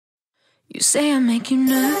You say I make you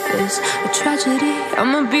nervous, a tragedy,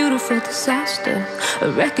 I'm a beautiful disaster, a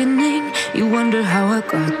reckoning. You wonder how I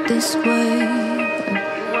got this way.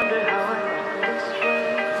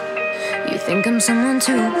 You think I'm someone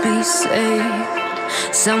to be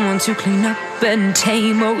saved, someone to clean up and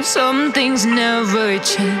tame. Oh, some things never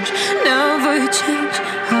change, never change.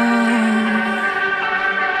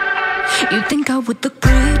 You think I would look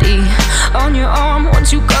pretty on your arm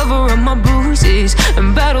once you cover up my bruises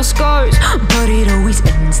and battle scars, but it always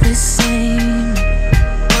ends the same.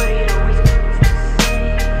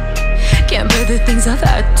 Can't bear the things I've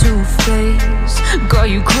had to face, got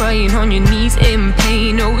you crying on your knees in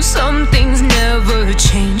pain. Oh, some things never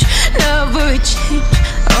change, never change.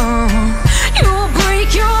 You'll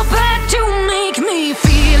break your back to make me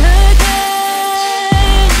feel again.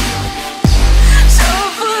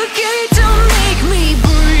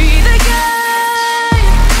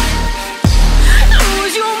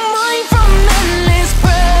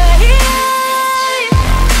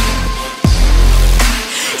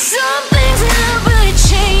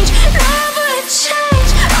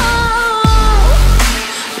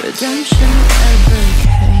 Redemption ever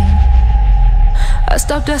came. I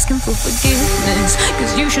stopped asking for forgiveness,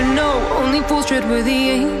 cause you should know only fools tread where the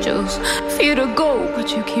angels fear to go,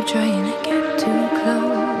 but you keep trying to get too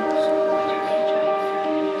close.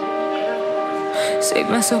 Save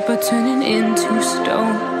myself by turning into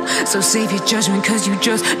stone, so save your judgment cause you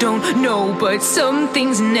just don't know. But some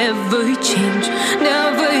things never change,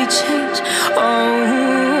 never change.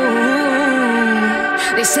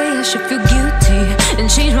 They say I should feel guilty and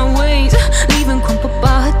change my ways, leaving crumpled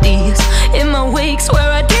bodies in my wake.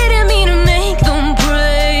 Swear I didn't mean to make them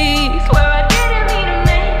break, swear I didn't mean to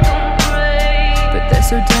make them break. But they're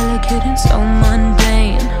so delicate and so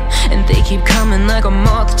mundane, and they keep coming like a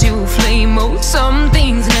moth to a flame. Oh, some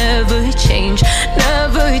things never change,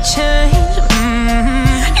 never change.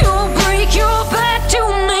 You'll break your back to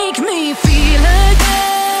make me feel again.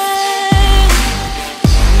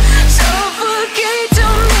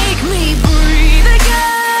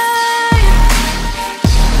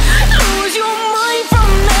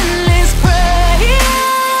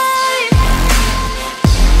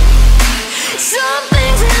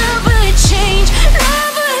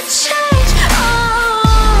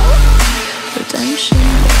 Redemption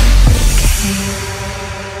never came.